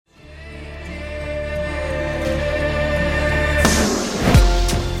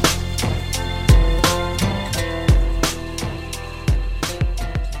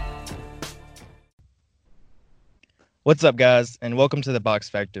What's up, guys, and welcome to the Box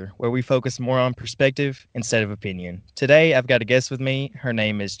Factor, where we focus more on perspective instead of opinion. Today, I've got a guest with me. Her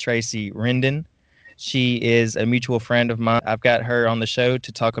name is Tracy Rendon. She is a mutual friend of mine. I've got her on the show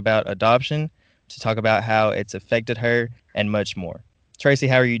to talk about adoption, to talk about how it's affected her, and much more. Tracy,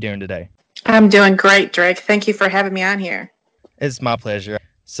 how are you doing today? I'm doing great, Drake. Thank you for having me on here. It's my pleasure.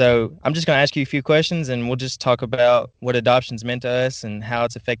 So I'm just going to ask you a few questions, and we'll just talk about what adoption's meant to us and how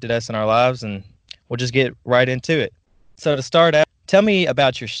it's affected us in our lives, and we'll just get right into it. So to start out, tell me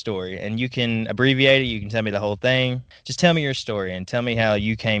about your story, and you can abbreviate it. You can tell me the whole thing. Just tell me your story and tell me how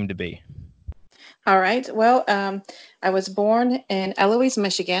you came to be. All right. Well, I was born in Eloise,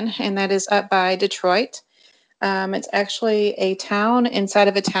 Michigan, and that is up by Detroit. It's actually a town inside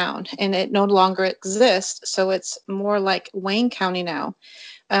of a town, and it no longer exists. So it's more like Wayne County now.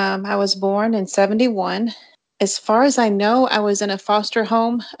 I was born in 1971. As far as I know, I was in a foster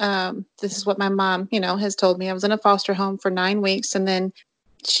home. This is what my mom, has told me. I was in a foster home for 9 weeks, and then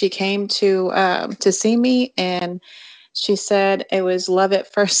she came to see me, and she said it was love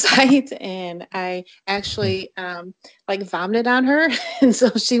at first sight, and I actually vomited on her, and so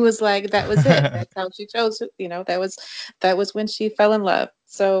she was like, "That was it. That's how she chose it." That was when she fell in love.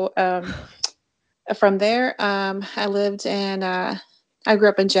 So from there, I lived in. I grew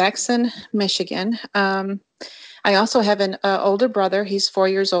up in Jackson, Michigan. I also have an older brother. He's 4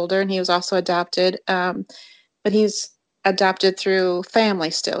 years older, and he was also adopted. But he's adopted through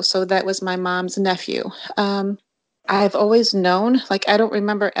family still. So that was my mom's nephew. I've always known, I don't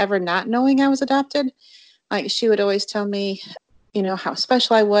remember ever not knowing I was adopted. She would always tell me, how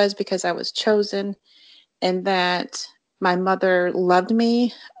special I was because I was chosen, and that my mother loved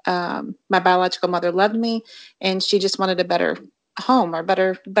me. My biological mother loved me, and she just wanted a better home or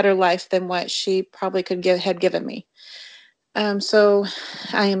better life than what she probably had given me. So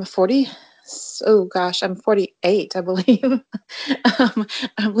I am 40. Oh gosh, I'm 48, I believe.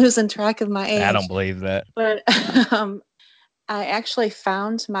 I'm losing track of my age. I don't believe that. But I actually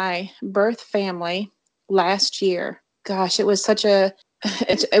found my birth family last year. Gosh, it was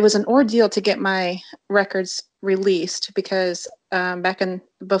it was an ordeal to get my records released because back in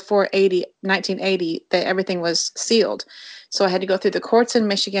before 1980, everything was sealed. So I had to go through the courts in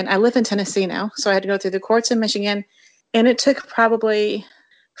Michigan. I live in Tennessee now, so I had to go through the courts in Michigan, and it took probably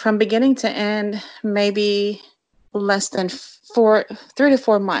from beginning to end maybe less than 3 to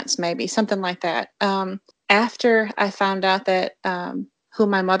 4 months, maybe something like that. After I found out that who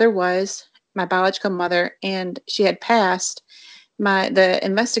my mother was, my biological mother, and she had passed, the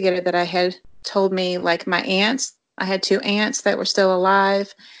investigator that I had told me, my aunts, I had 2 aunts that were still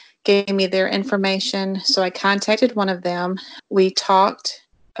alive, gave me their information. So I contacted one of them. We talked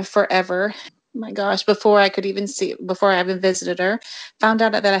forever. My gosh, before I even visited her, found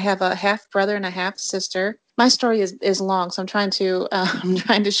out that I have a half brother and a half sister. My story is long, so I'm trying to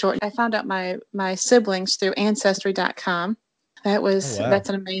shorten. I found out my siblings through Ancestry.com. That's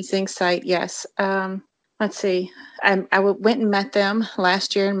an amazing site. Yes. Let's see. I went and met them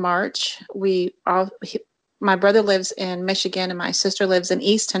last year in March. My brother lives in Michigan and my sister lives in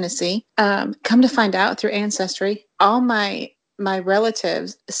East Tennessee. Come to find out through Ancestry, all my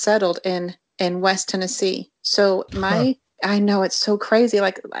relatives settled in West Tennessee. So I know it's so crazy.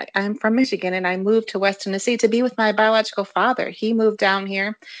 I'm from Michigan and I moved to West Tennessee to be with my biological father. He moved down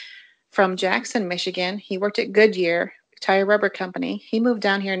here from Jackson, Michigan. He worked at Goodyear Tire Rubber Company. He moved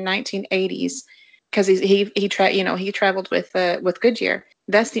down here in 1980s because he traveled with Goodyear.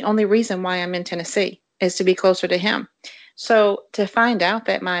 That's the only reason why I'm in Tennessee, is to be closer to him. So to find out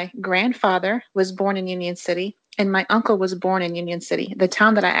that my grandfather was born in Union City and my uncle was born in Union City, the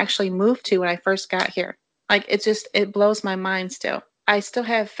town that I actually moved to when I first got here. It blows my mind still. I still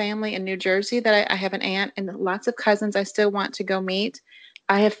have family in New Jersey that I have an aunt and lots of cousins I still want to go meet.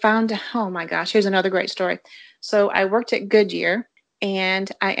 I have found, oh my gosh, here's another great story. So I worked at Goodyear,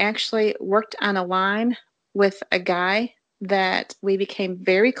 and I actually worked on a line with a guy that we became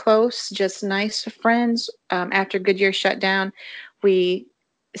very close, just nice friends. After Goodyear shut down, we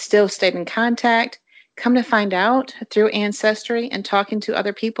still stayed in contact. Come to find out through Ancestry and talking to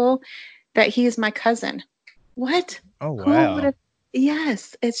other people that he is my cousin. What? Oh, wow.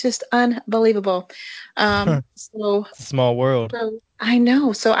 Yes, it's just unbelievable. So it's a small world. So, I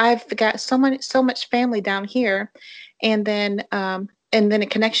know. So I've got so much family down here, and then a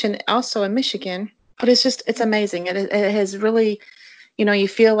connection also in Michigan. But it's amazing. It has really, you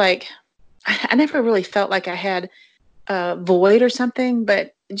feel like I never really felt like I had a void or something,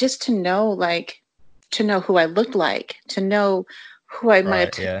 but just to know who I looked like, to know who I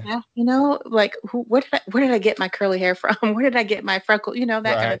might have, where did I get my curly hair from? Where did I get my freckle? That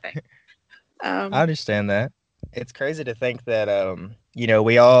kind of thing. I understand that. it's crazy to think that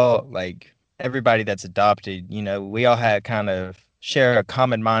we all like everybody that's adopted, we all had kind of share a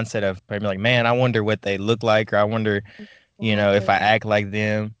common mindset of maybe like, man, I wonder what they look like, or I wonder, if I Exactly. act like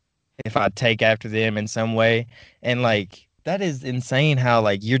them, if I take after them in some way. And like that is insane how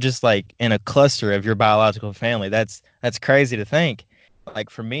like you're just like in a cluster of your biological family. That's crazy to think. Like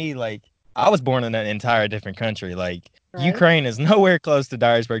for me, like I was born in an entire different country. Like Right. Ukraine is nowhere close to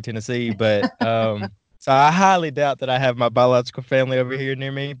Dyersburg, Tennessee, but so I highly doubt that I have my biological family over here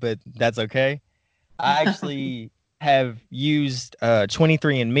near me, but that's okay. I actually have used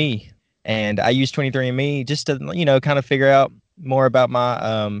 23andMe, and I use 23andMe just to, kind of figure out more about my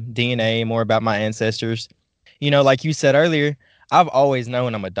DNA, more about my ancestors. Like you said earlier, I've always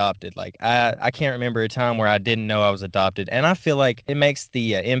known I'm adopted. Like I can't remember a time where I didn't know I was adopted. And I feel like it makes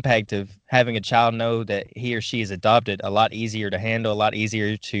the impact of having a child know that he or she is adopted a lot easier to handle, a lot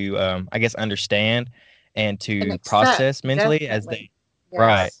easier to, I guess, understand and And to accept, process mentally as definitely. they,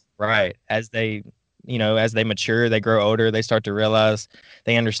 right, Yes. right, as they mature, they grow older, they start to realize,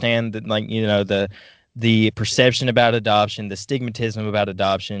 they understand that, like, the perception about adoption, the stigmatism about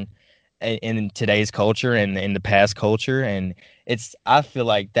adoption in today's culture and in the past culture. And I feel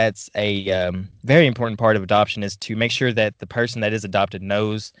like that's a very important part of adoption, is to make sure that the person that is adopted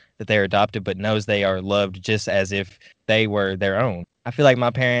knows that they're adopted, but knows they are loved just as if they were their own. I feel like my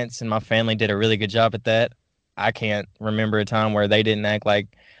parents and my family did a really good job at that. I can't remember a time where they didn't act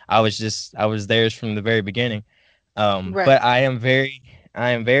like I was theirs from the very beginning. Right. But I am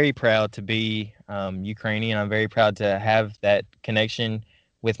very proud to be Ukrainian. I'm very proud to have that connection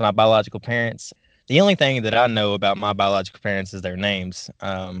with my biological parents. The only thing that I know about my biological parents is their names.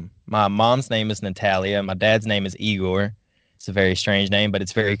 My mom's name is Natalia. My dad's name is Igor. It's a very strange name, but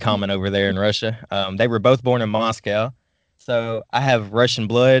it's very common over there in Russia. They were both born in Moscow. So I have Russian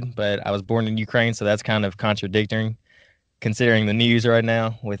blood, but I was born in Ukraine, so that's kind of contradicting considering the news right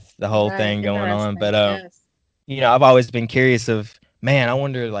now with the whole Right. thing going on. Interesting. But Yes. I've always been curious of, man, I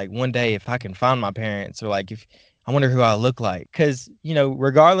wonder like one day if I can find my parents, or like if I wonder who I look like. Cause,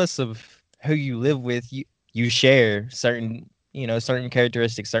 regardless of who you live with, you share certain, certain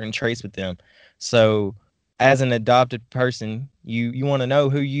characteristics, certain traits with them. So as an adopted person, you want to know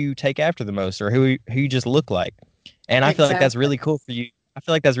who you take after the most, or who you just look like. And I feel like that's Exactly. really cool for you. I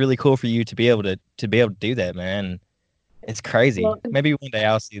feel like that's really cool for you to be able to do that, man. It's crazy. Well, Maybe one day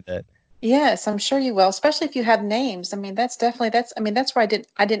I'll see that. yes, I'm sure you will, especially if you have names. I mean, that's where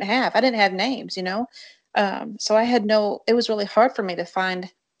I didn't have names, So I had no, it was really hard for me to find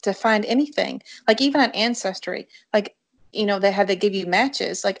anything. Like even on Ancestry, like, they had to give you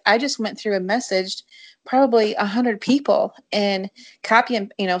matches. Like I just went through and messaged probably 100 people and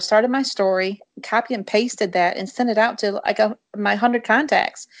started my story, copy and pasted that and sent it out to like my 100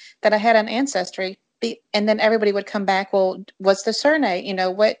 contacts that I had on Ancestry. And then everybody would come back, well, what's the surname?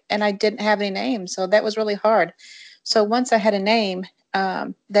 What? And I didn't have any names, so that was really hard. So once I had a name,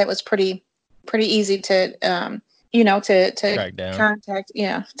 that was pretty easy to to Track down. contact,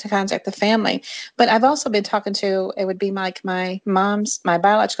 to contact the family. But I've also been talking to, it would be like my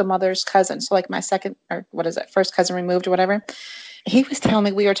biological mother's cousin, so like my second, or what is it, first cousin removed or whatever. He was telling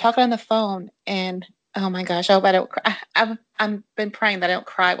me, we were talking on the phone, and oh my gosh, I hope I don't cry. I've been praying that I don't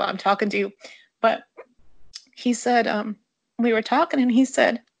cry while I'm talking to you, but he said, we were talking and he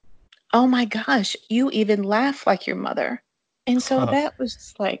said, oh my gosh, you even laugh like your mother. And so Huh, that was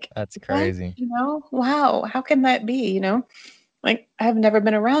just like, that's what? crazy. Wow, how can that be? Like I've never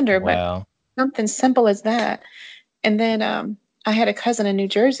been around her, but Wow. something simple as that. And then I had a cousin in New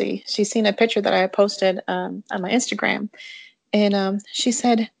Jersey. She's seen a picture that I posted on my Instagram. And she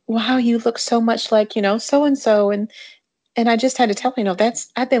said, wow, you look so much like, so and so. And I just had to tell her,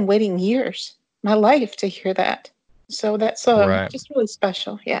 I've been waiting years, my life, to hear that. So that's Right. just really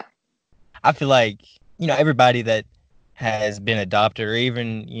special. Yeah. I feel like, everybody that has been adopted, or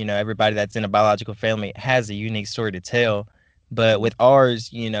even, everybody that's in a biological family has a unique story to tell. But with ours,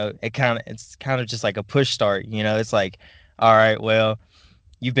 it's kind of just like a push start, it's like, all right, well,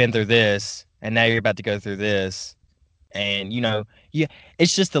 you've been through this and now you're about to go through this. And, yeah,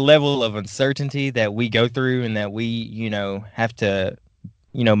 it's just the level of uncertainty that we go through and that we, have to,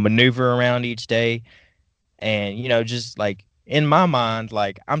 maneuver around each day. And, just like in my mind,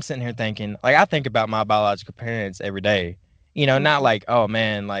 like I'm sitting here thinking, like I think about my biological parents every day, not Mhm. like, oh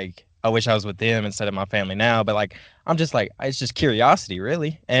man, like I wish I was with them instead of my family now, but like I'm just like, it's just curiosity,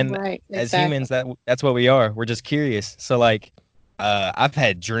 really. And Right. as Exactly. humans, that's what we are. We're just curious. So like, I've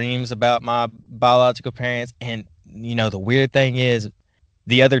had dreams about my biological parents, and the weird thing is,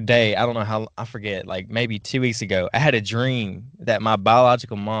 the other day, I don't know how, I forget, like maybe 2 weeks ago, I had a dream that my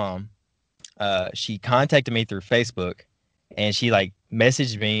biological mom she contacted me through Facebook, and she like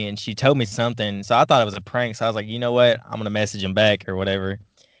messaged me and she told me something. So I thought it was a prank. So I was like, you know what? I'm gonna message him back or whatever.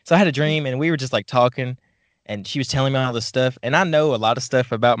 So I had a dream and we were just like talking, and she was telling me all this stuff. And I know a lot of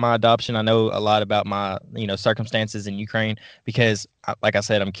stuff about my adoption. I know a lot about my circumstances in Ukraine because, like I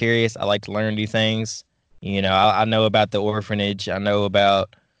said, I'm curious. I like to learn new things. I know about the orphanage. I know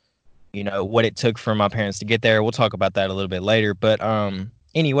about what it took for my parents to get there. We'll talk about that a little bit later. But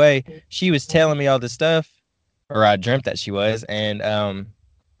anyway, she was telling me all this stuff, or I dreamt that she was, and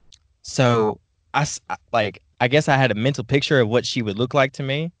so I guess I had a mental picture of what she would look like to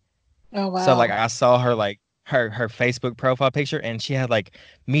me. Oh, So like wow. I saw her like her Facebook profile picture, and she had like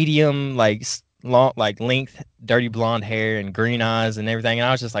medium like long like length dirty blonde hair and green eyes and everything, and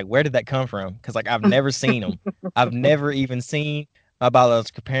I was just like, where did that come from? Because like I've never seen them. I've never even seen my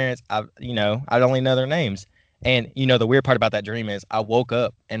biological parents. I'd only know their names. And the weird part about that dream is I woke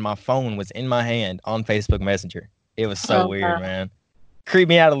up and my phone was in my hand on Facebook Messenger. It was so Oh, weird, wow. man. Creeped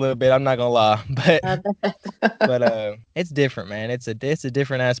me out a little bit, I'm not gonna lie. But I bet. it's different, man. It's a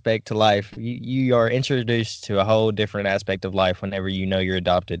different aspect to life. You are introduced to a whole different aspect of life whenever you know you're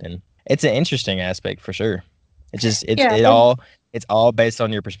adopted, and it's an interesting aspect for sure. It's just Yeah, it, it's all based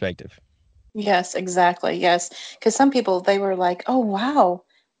on your perspective. yes, exactly. Yes. Because some people, they were like, oh, wow,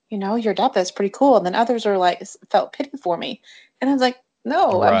 your dad, that's pretty cool. And then others are like, felt pity for me. And I was like,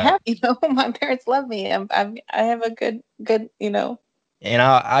 no, I'm Right. happy. My parents love me. I have a good. And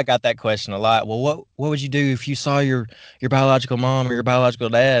I got that question a lot. Well, what would you do if you saw your biological mom or your biological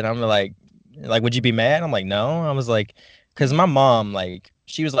dad? I'm like, would you be mad? I'm like, no. I was like, because my mom, like,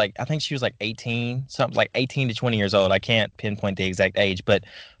 she was like, I think she was like 18, something like 18 to 20 years old. I can't pinpoint the exact age, but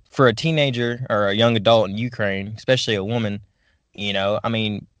for a teenager or a young adult in Ukraine, especially a woman, I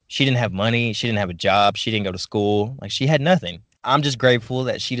mean, she didn't have money, she didn't have a job, she didn't go to school, like she had nothing. I'm just grateful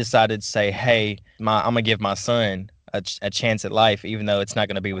that she decided to say, hey, I'm gonna give my son a chance at life, even though it's not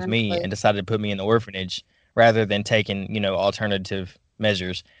gonna be with me, Exactly. and decided to put me in the orphanage rather than taking, alternative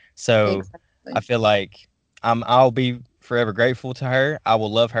measures. So I Exactly. feel like I'll be forever grateful to her. I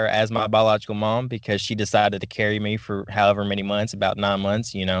will love her as my biological mom because she decided to carry me for however many months, about 9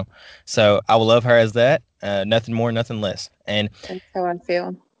 months. So I will love her as that. Nothing more, nothing less. And That's how I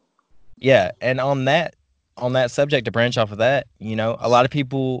feel. yeah, and on that subject, to branch off of that, a lot of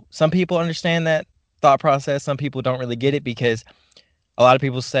people, some people understand that thought process. Some people don't really get it because a lot of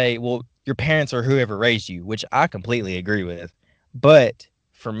people say, well, your parents are whoever raised you, which I completely agree with. But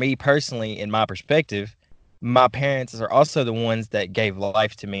for me personally, in my perspective, my parents are also the ones that gave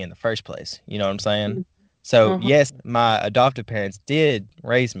life to me in the first place. You know what I'm saying? So, Mm-hmm. yes, my adoptive parents did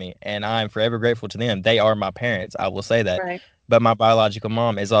raise me, and I'm forever grateful to them. They are my parents. I will say that. Right. But my biological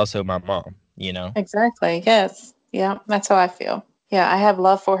mom is also my mom. Exactly. Yes. Yeah. That's how I feel. Yeah, I have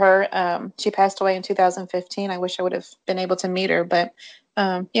love for her. She passed away in 2015. I wish I would have been able to meet her, but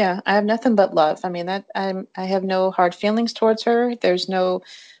yeah, I have nothing but love. I mean, I have no hard feelings towards her. There's no,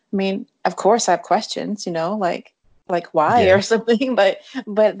 I mean, of course I have questions, like why Yeah. or something, but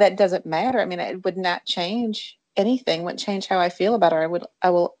that doesn't matter. I mean, it would not change anything. Wouldn't change how I feel about her. I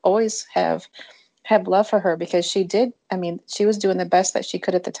will always have love for her because she did. I mean, she was doing the best that she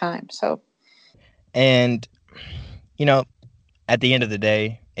could at the time. So, And, you know, at the end of the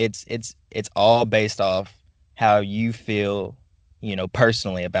day, it's all based off how you feel,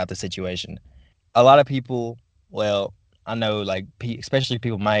 personally about the situation. A lot of people, well, I know like especially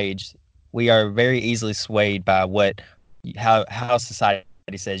people my age, we are very easily swayed by how society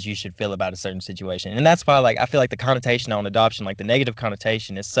says you should feel about a certain situation. And that's why like I feel like the connotation on adoption, like the negative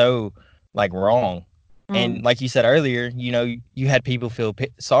connotation is so like wrong. mm, And like you said earlier, you had people feel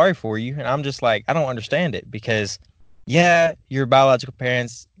sorry for you, and I'm just like I don't understand it because yeah, your biological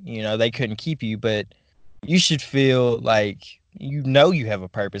parents, they couldn't keep you, but you should feel like you have a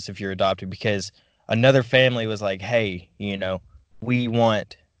purpose if you're adopted because another family was like, hey, we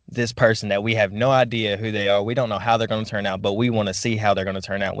want this person that we have no idea who they are. We don't know how they're going to turn out, but we want to see how they're going to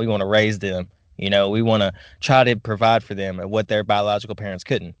turn out. We want to raise them. We want to try to provide for them what their biological parents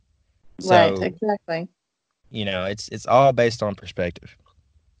couldn't. right, So, exactly. it's all based on perspective.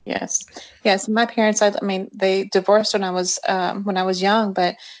 Yes, yes. My parents, I mean, they divorced when I was young,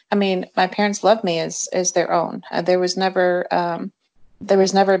 but I mean, my parents loved me as their own. There was never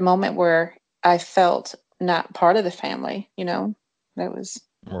a moment where I felt not part of the family. There was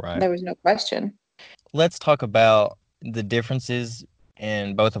Right. there was no question. Let's talk about the differences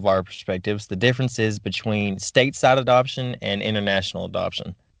in both of our perspectives, the differences between stateside adoption and international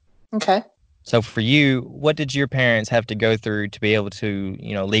adoption. Okay. So for you, what did your parents have to go through to be able to,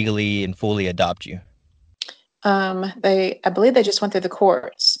 legally and fully adopt you? I believe they just went through the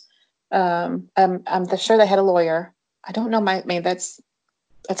courts. I'm sure they had a lawyer. I don't know. I mean, that's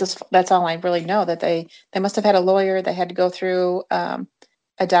all I really know. That they must have had a lawyer. They had to go through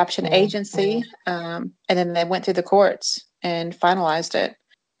adoption agency, and then they went through the courts and finalized it.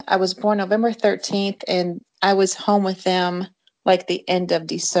 I was born November 13th, and I was home with them like the end of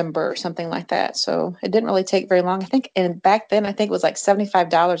December or something like that. So it didn't really take very long. I think, and back then, I think it was like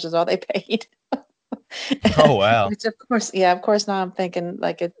 $75 is all they paid. Oh wow. Which, of course, yeah, of course, now I'm thinking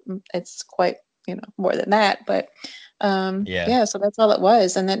like it's quite, more than that. But Yeah. yeah, so that's all it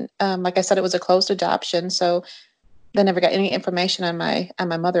was. And then, like I said, it was a closed adoption. So they never got any information on my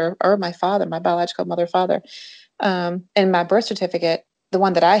mother or my father, my biological mother, father. And my birth certificate, the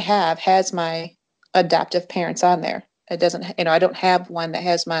one that I have, has my adoptive parents on there. It doesn't, I don't have one that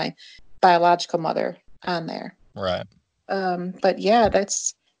has my biological mother on there. Right. But yeah,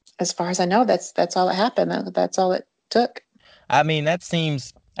 that's, as far as I know, that's all that happened. That's all it took. I mean, that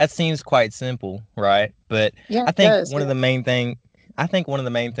seems quite simple, right? But Yeah, I it think does. one of the main thing I think one of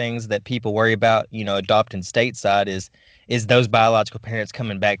the main things that people worry about, adopting stateside is those biological parents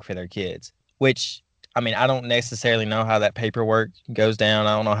coming back for their kids. Which, I mean, I don't necessarily know how that paperwork goes down.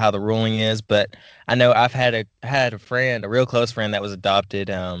 I don't know how the ruling is, but I know I've had a friend, a real close friend that was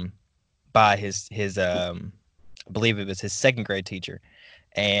adopted by his I believe it was his second grade teacher,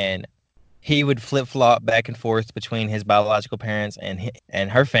 and he would flip flop back and forth between his biological parents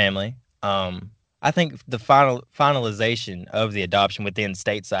and her family. I think the finalization of the adoption within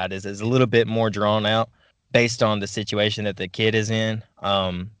stateside is a little bit more drawn out based on the situation that the kid is in.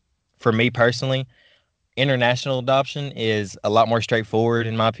 For me personally, international adoption is a lot more straightforward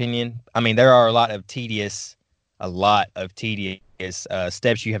in my opinion. I mean, there are a lot of tedious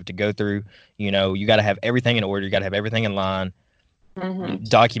steps you have to go through. You got to have everything in order. You got to have everything in line. Mm-hmm.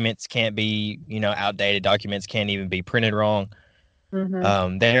 Documents can't be, outdated. Documents can't even be printed wrong.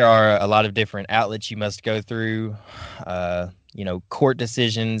 Mm-hmm. There are a lot of different outlets you must go through. Court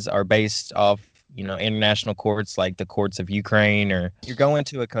decisions are based off, international courts like the courts of Ukraine, or you're going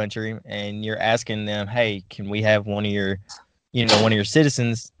to a country and you're asking them, hey, can we have one of your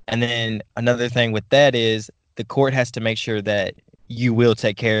citizens? And then another thing with that is the court has to make sure that you will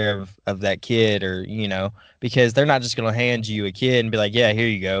take care of that kid, or, because they're not just going to hand you a kid and be like, yeah, here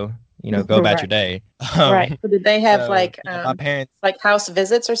you go, go about your Right. day. Right. So did they have So, my parents, like house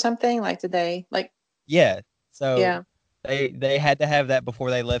visits or something? Like, did they like? yeah. So Yeah. they had to have that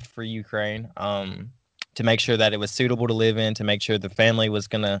before they left for Ukraine, to make sure that it was suitable to live in, to make sure the family was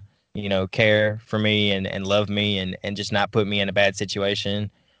gonna, care for me and love me and just not put me in a bad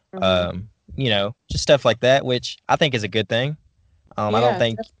situation. Mm-hmm. Just stuff like that, which I think is a good thing. I don't Yeah,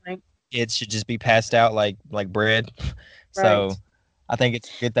 think definitely. it should just be passed out like bread. Right. So I think it's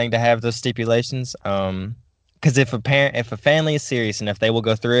a good thing to have those stipulations. Because if a family is serious enough, they will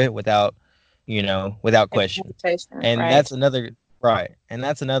go through it without Any question. hesitation. And Right. that's another right. And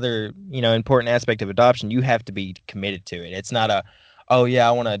that's another, important aspect of adoption. You have to be committed to it. It's not oh yeah,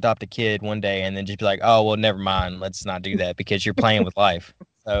 I want to adopt a kid one day and then just be like, oh well, never mind. Let's not do that, because you're playing with life.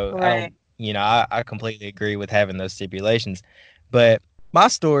 So I Right. don't, I completely agree with having those stipulations. But my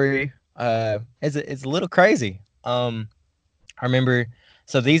story is a little crazy. I remember,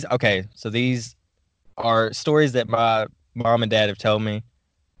 so these are stories that my mom and dad have told me.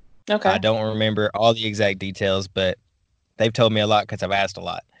 I Okay. don't remember all the exact details, but they've told me a lot because I've asked a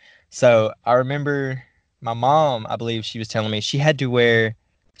lot. So I remember my mom, I believe she was telling me she had to wear,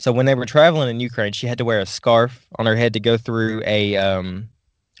 so when they were traveling in Ukraine, she had to wear a scarf on her head to go through a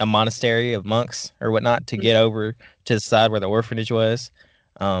monastery of monks or whatnot to get over to the side where the orphanage was.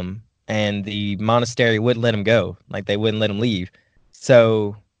 And the monastery wouldn't let him go. Like, they wouldn't let him leave.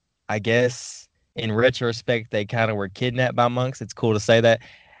 So I guess in retrospect, they kind of were kidnapped by monks. It's cool to say that.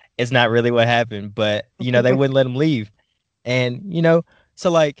 It's not really what happened, but they wouldn't let him leave. And so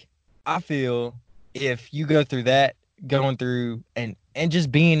like, I feel if you go through that, going through and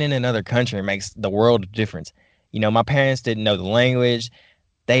just being in another country makes the world of difference. My parents didn't know the language.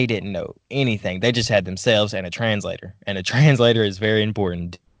 They didn't know anything. They just had themselves and a translator. And a translator is very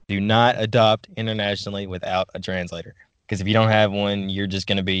important. Do not adopt internationally without a translator. Because if you don't have one, you're just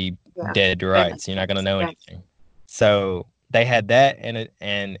going to be Yeah. dead to That makes rights. You're not going to sense. know Yeah. anything. So they had that,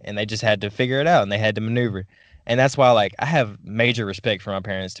 and they just had to figure it out, and they had to maneuver. And that's why, like, I have major respect for my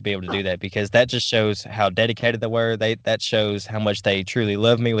parents to be able to do that, because that just shows how dedicated they were. That shows how much they truly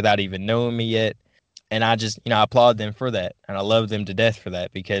love me without even knowing me yet. And I just, I applaud them for that, and I love them to death for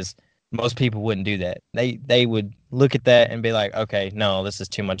that, because most people wouldn't do that. They would look at that and be like, okay, no, this is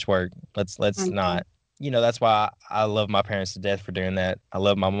too much work. Let's Mm-hmm. not. That's why I love my parents to death for doing that. I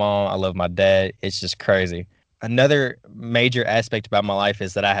love my mom. I love my dad. It's just crazy. another major aspect about my life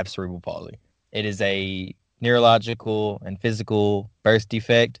is that I have cerebral palsy. It is a neurological and physical birth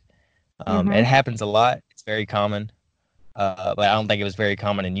defect. It Mm-hmm. happens a lot. It's very common. But I don't think it was very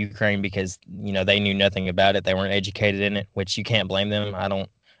common in Ukraine because they knew nothing about it. They weren't educated in it, which you can't blame them. I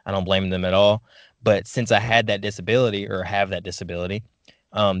don't blame them at all. But since I had that disability or have that disability,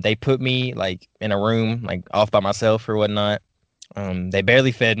 they put me like in a room, like off by myself or whatnot. They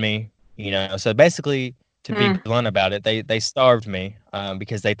barely fed me, So basically, to be Mm. blunt about it, they starved me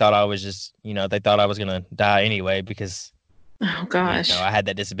because they thought I was just, they thought I was gonna die anyway because Oh gosh. I had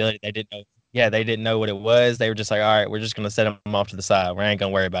that disability. They didn't know. Yeah, they didn't know what it was. They were just like, all right, we're just gonna set him off to the side. We ain't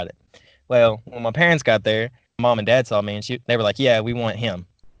gonna worry about it. Well, when my parents got there, mom and dad saw me, and they were like, yeah, we want him.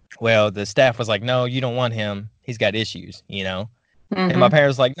 Well, the staff was like, no, you don't want him. He's got issues. And my Mm-hmm.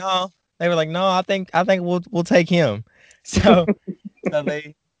 parents were like, no. They were like, no, I think we'll take him. So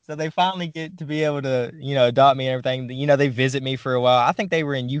so they finally get to be able to adopt me and everything. They visit me for a while. I think they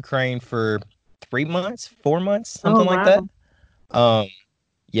were in Ukraine for 3 months, 4 months, Oh something like that. wow. Um,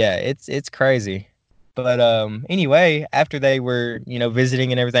 yeah, it's crazy. But anyway, after they were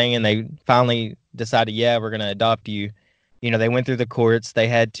visiting and everything, and they finally decided, yeah, we're gonna adopt you. They went through the courts. They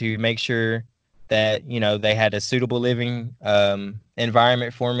had to make sure that they had a suitable living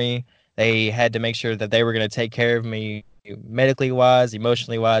environment for me. They had to make sure that they were gonna take care of me medically wise,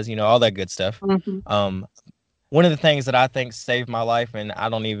 emotionally wise, all that good stuff. Mm-hmm. Um, one of the things that I think saved my life, and I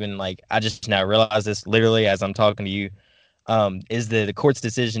don't even I just now realize this literally as I'm talking to you, is the court's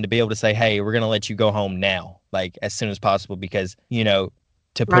decision to be able to say, hey, we're going to let you go home now, like as soon as possible, because,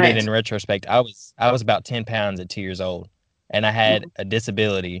 to put it Right. in retrospect, I was about 10 pounds at 2 years old, and I had a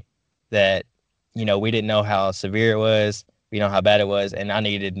disability that, we didn't know how severe it was, we know how bad it was, and I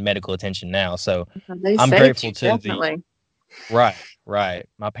needed medical attention now. So They I'm saved grateful you, to the, definitely. right, right,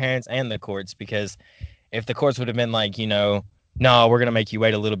 my parents and the courts, because if the courts would have been like, no, we're gonna make you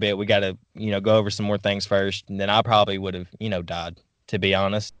wait a little bit. We gotta, go over some more things first. And then I probably would have, died, to be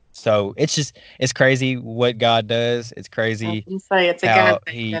honest. So it's crazy what God does. It's I was crazy gonna say it's a God how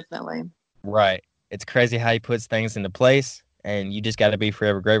thing, he, definitely. right. It's crazy how he puts things into place, and you just got to be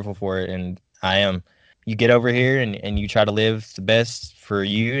forever grateful for it. And I am. You get over here and you try to live the best for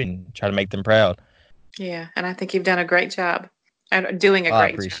you and try to make them proud. Yeah, and I think you've done a great job. And doing a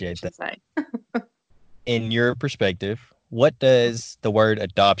I great job, I appreciate that. should say. In your perspective, what does the word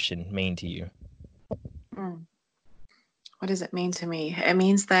adoption mean to you? Mm. What does it mean to me? It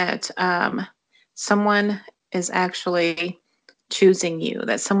means that someone is actually choosing you,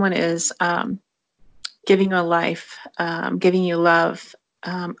 that someone is giving you a life, giving you love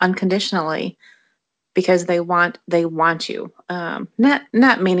unconditionally because they want you.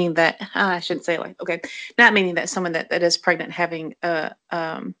 Not meaning that I shouldn't say like okay, not meaning that someone that is pregnant having a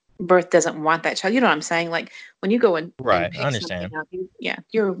birth doesn't want that child. You know what I'm saying? Like when you go and Right. I pick something understand. up, yeah,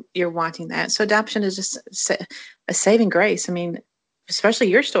 you're wanting that. So adoption is just a saving grace. I mean, especially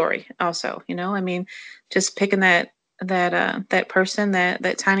your story also. I mean, just picking that person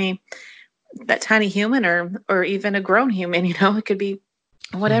that tiny human or even a grown human. It could be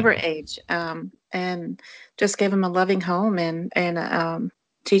whatever age, and just give them a loving home and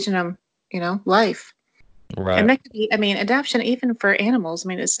teaching them, life. And Right. that could be, I mean, adoption even for animals. I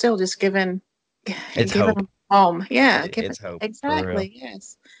mean, it's still just giving It's giving hope. them home. Yeah, giving It's hope for real. exactly.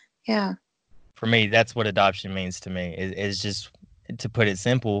 Yes. Yeah. For me, that's what adoption means to me. Is just to put it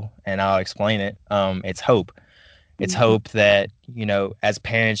simple, and I'll explain it. It's hope. It's Hmm. hope that as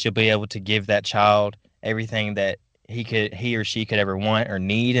parents, you'll be able to give that child everything that he or she could ever want or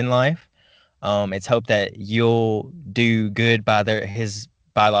need in life. It's hope that you'll do good by his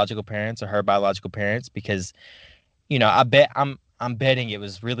biological parents or her biological parents, because I'm betting it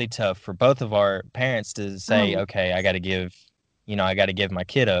was really tough for both of our parents to say, Oh okay, I got to give my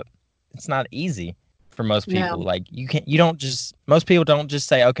kid up. It's not easy for most people. no. Like you don't just most people don't just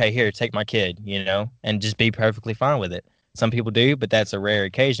say, okay, here, take my kid, and just be perfectly fine with it. Some people do, but that's a rare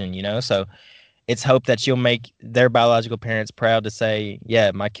occasion. So it's hope that you'll make their biological parents proud to say,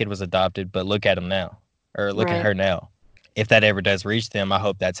 yeah, my kid was adopted, but look at him now, or look at Right. her now. If that ever does reach them, I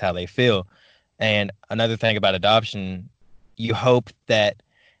hope that's how they feel. And another thing about adoption, you hope that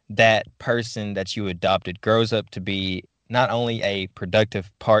that person that you adopted grows up to be not only a productive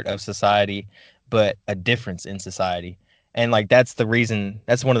part of society, but a difference in society. And that's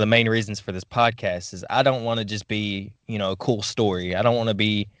one of the main reasons for this podcast is I don't want to just be, a cool story. I don't want to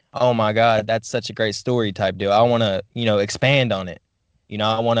be, oh my God, that's such a great story type deal. I want to, expand on it.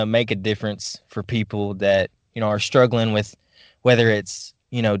 I want to make a difference for people that, are struggling with whether it's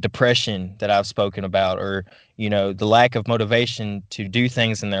depression that I've spoken about, or, the lack of motivation to do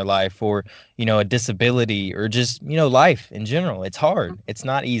things in their life, or, a disability, or just, life in general. It's hard. It's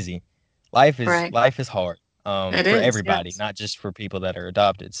not easy. Right. Life is hard, It for is. everybody, Yes. not just for people that are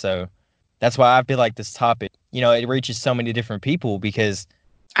adopted. So that's why I feel like this topic, it reaches so many different people, because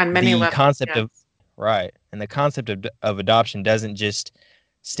On many the levels. concept Yes. of right, and the concept of adoption doesn't just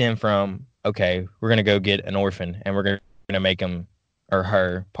stem from, okay, we're gonna go get an orphan and we're gonna make him or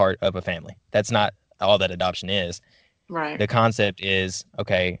her part of a family. That's not all that adoption is. Right. The concept is,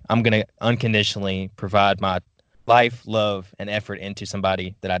 okay, I'm gonna unconditionally provide my life, love, and effort into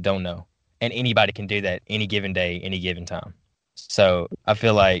somebody that I don't know, and anybody can do that any given day, any given time. So I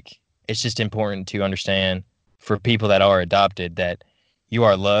feel like it's just important to understand, for people that are adopted, that you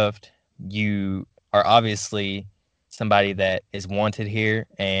are loved. You are obviously somebody that is wanted here,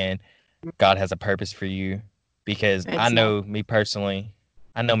 and God has a purpose for you. Because Exactly.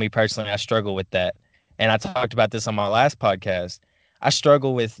 I struggle with that. And I talked about this on my last podcast. I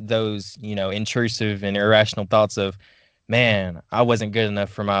struggle with those, intrusive and irrational thoughts of, man, I wasn't good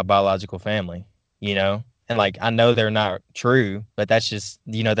enough for my biological family, you know? And like, I know they're not true, but that's just,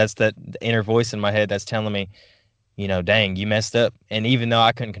 that's the inner voice in my head that's telling me, dang, you messed up. And even though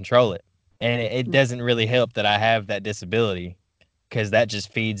I couldn't control it, and it doesn't really help that I have that disability, because that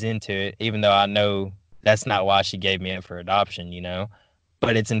just feeds into it, even though I know that's not why she gave me up for adoption.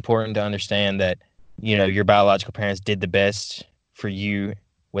 But it's important to understand that, your biological parents did the best for you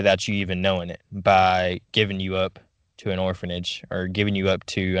without you even knowing it, by giving you up to an orphanage or giving you up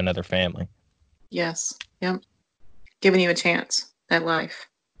to another family. Yes. Yep. Giving you a chance at life.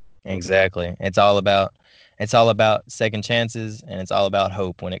 Exactly. It's all about second chances, and it's all about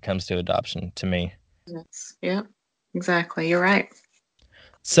hope when it comes to adoption, to me. Yes. Yep. Exactly. You're right.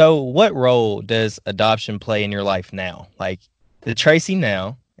 So, what role does adoption play in your life now? Like, the Tracy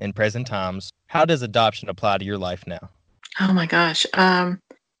now in present times, how does adoption apply to your life now? Oh my gosh.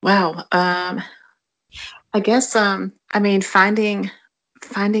 Wow. I guess I mean finding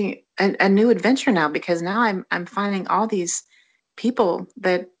a new adventure now, because now I'm finding all these people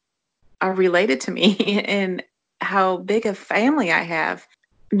that are related to me and how big a family I have.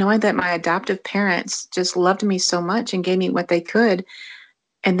 Knowing that my adoptive parents just loved me so much and gave me what they could.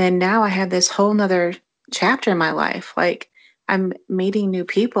 And then now I have this whole nother chapter in my life. Like, I'm meeting new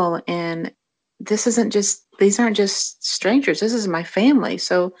people, and these aren't just strangers. This is my family.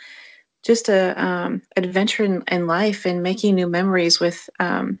 So just a adventure in life, and making new memories with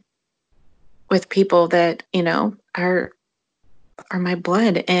people that are my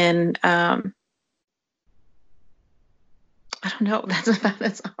blood. And I don't know.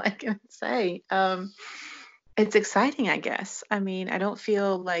 That's all I can say. It's exciting, I guess. I mean, I don't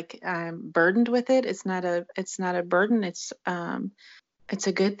feel like I'm burdened with it. It's not a burden. It's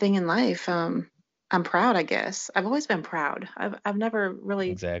a good thing in life. I'm proud, I guess. I've always been proud. I've never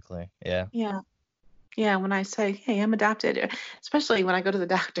really, Exactly. Yeah. yeah. Yeah, when I say, "Hey, I'm adopted," especially when I go to the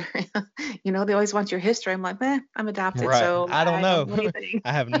doctor, they always want your history. I'm like, I'm adopted, Right. so I don't I don't know. know anything.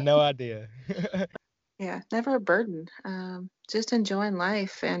 I have no idea. Yeah, never a burden. Just enjoying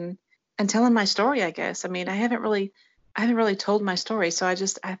life and telling my story, I guess. I mean, I haven't really told my story, so I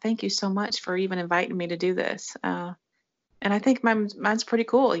thank you so much for even inviting me to do this. And I think mine's pretty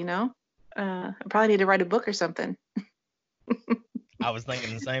cool. I probably need to write a book or something. I was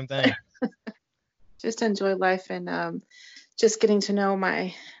thinking the same thing. Just enjoy life, and just getting to know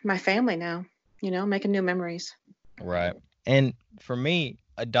my family now. Making new memories. Right. And for me,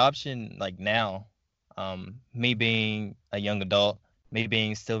 adoption, like now, me being a young adult, me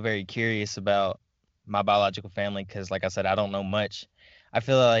being still very curious about my biological family, because, like I said, I don't know much. I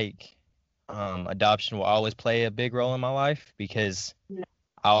feel like adoption will always play a big role in my life, because Yeah.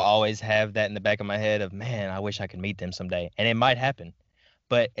 I'll always have that in the back of my head of, man, I wish I could meet them someday. And it might happen.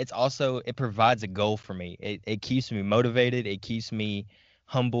 But it provides a goal for me. It keeps me motivated. It keeps me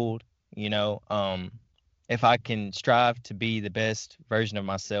humbled. You know, if I can strive to be the best version of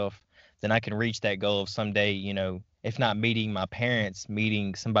myself, then I can reach that goal of someday, if not meeting my parents,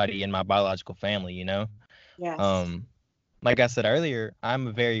 meeting somebody in my biological family, Yes. Um, like I said earlier, I'm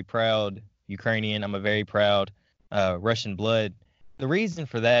a very proud Ukrainian. I'm a very proud Russian blood. The reason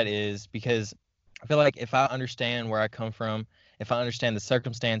for that is because I feel like if I understand where I come from, if I understand the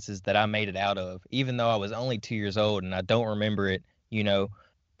circumstances that I made it out of, even though I was only 2 years old and I don't remember it, you know,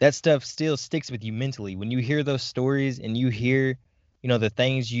 that stuff still sticks with you mentally. When you hear those stories and you hear, the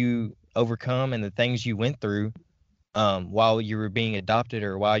things you overcome and the things you went through, while you were being adopted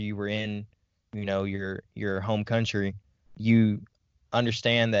or while you were in, your home country, you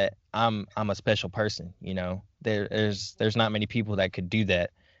understand that I'm a special person. there's not many people that could do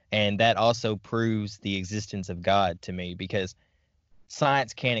that. And that also proves the existence of God to me, because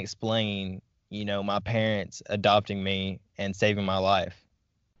science can't explain, my parents adopting me and saving my life.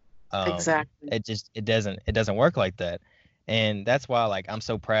 Exactly. It doesn't work like that. And that's why, like, I'm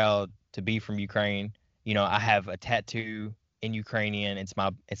so proud to be from Ukraine. I have a tattoo in Ukrainian. It's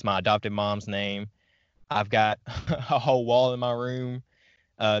my adopted mom's name. I've got a whole wall in my room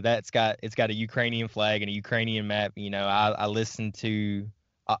it's got a Ukrainian flag and a Ukrainian map. I listen to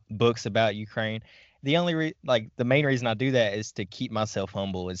books about Ukraine. The main reason I do that is to keep myself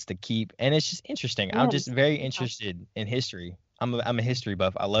humble. And it's just interesting. I'm just Yes. very interested in history. I'm a history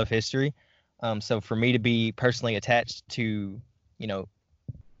buff. I love history. So for me to be personally attached to, you know,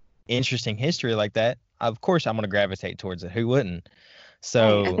 interesting history like that, of course I'm gonna gravitate towards it. Who wouldn't? Right. I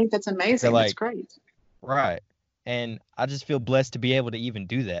So think that's I feel amazing. That's like great. right. And I just feel blessed to be able to even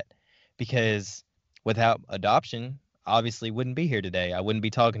do that, because without adoption, obviously wouldn't be here today. I wouldn't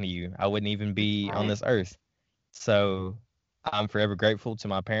be talking to you. I wouldn't even be on Right. this earth. So I'm forever grateful to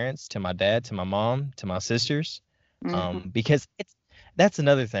my parents, to my dad, to my mom, to my sisters, Hmm. because that's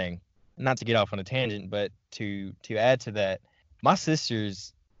another thing. Not to get off on a tangent, but to add to that, my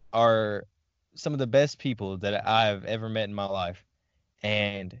sisters are some of the best people that I've ever met in my life.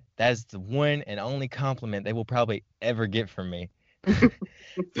 And that's the one and only compliment they will probably ever get from me.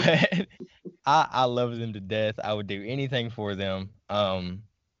 But I love them to death. I would do anything for them. I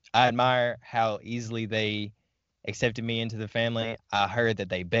admire how easily they accepted me into the family. I heard that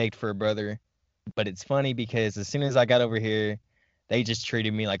they begged for a brother, but it's funny because as soon as I got over here, they just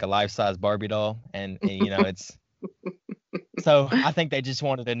treated me like a life-size Barbie doll, and it's so I think they just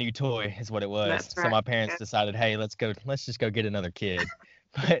wanted a new toy, is what it was. That's So right. my parents Yeah. decided, hey, let's just go get another kid.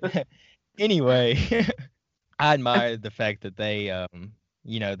 But anyway, I admired the fact that they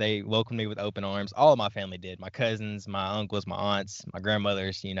welcomed me with open arms. All of my family did. My cousins, my uncles, my aunts, my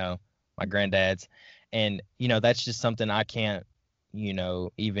grandmothers, my granddads. And, that's just something I can't,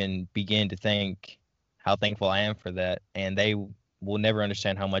 even begin to think how thankful I am for that. And they will never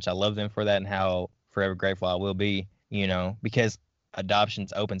understand how much I love them for that and how forever grateful I will be, because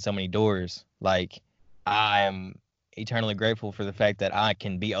adoptions open so many doors. Like, I am eternally grateful for the fact that I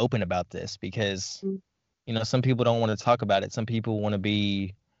can be open about this, because some people don't want to talk about it. Some people want to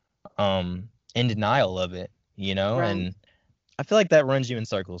be in denial of it, Right. and I feel like that runs you in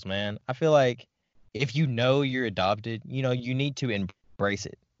circles, man. I feel like if you know you're adopted, you need to embrace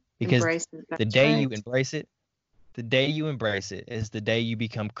it, because Embrace it. the That's day you right. embrace it, the day you embrace it is the day you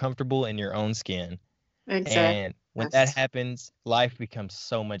become comfortable in your own skin. Exactly. And when that Yes. happens, life becomes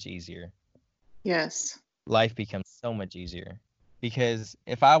so much easier. Yes. Life becomes so much easier. Because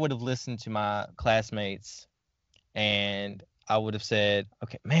if I would have listened to my classmates and I would have said,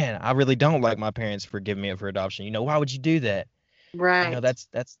 okay, man, I really don't like my parents for giving me up for adoption. Why would you do that? Right.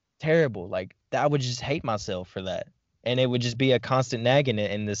 That's terrible. Like, I would just hate myself for that, and it would just be a constant nagging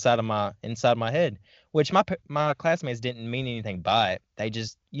in the side of my inside my head. Which my classmates didn't mean anything by it. They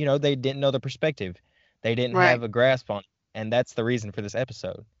just, they didn't know the perspective. They didn't Right. have a grasp on it, and that's the reason for this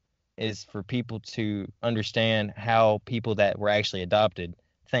episode, is for people to understand how people that were actually adopted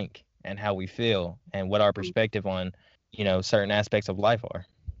think and how we feel and what our perspective on, certain aspects of life are.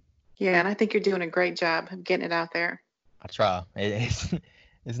 Yeah, and I think you're doing a great job of getting it out there. I try.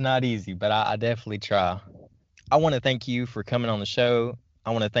 It's not easy, but I definitely try. I want to thank you for coming on the show. I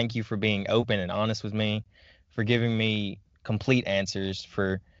want to thank you for being open and honest with me, for giving me complete answers,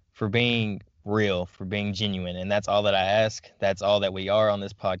 for being real, for being genuine, and that's all that I ask. That's all that we are on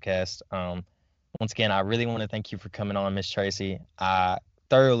this podcast. Once again, I really want to thank you for coming on, Miss Tracy. I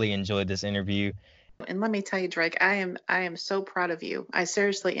thoroughly enjoyed this interview. And let me tell you, Drake, I am so proud of you. I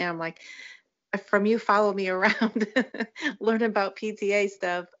seriously am. Like, from you follow me around, learn about PTA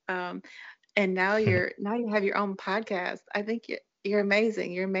stuff, and now you have your own podcast. I think you're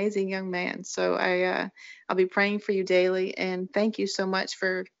amazing. You're an amazing young man. So I'll be praying for you daily. And thank you so much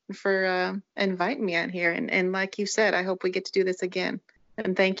for inviting me on here. And like you said, I hope we get to do this again.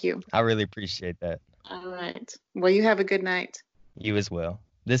 And thank you. I really appreciate that. All right. Well, you have a good night. You as well.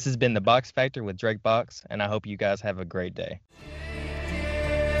 This has been the Box Factor with Drake Box, and I hope you guys have a great day.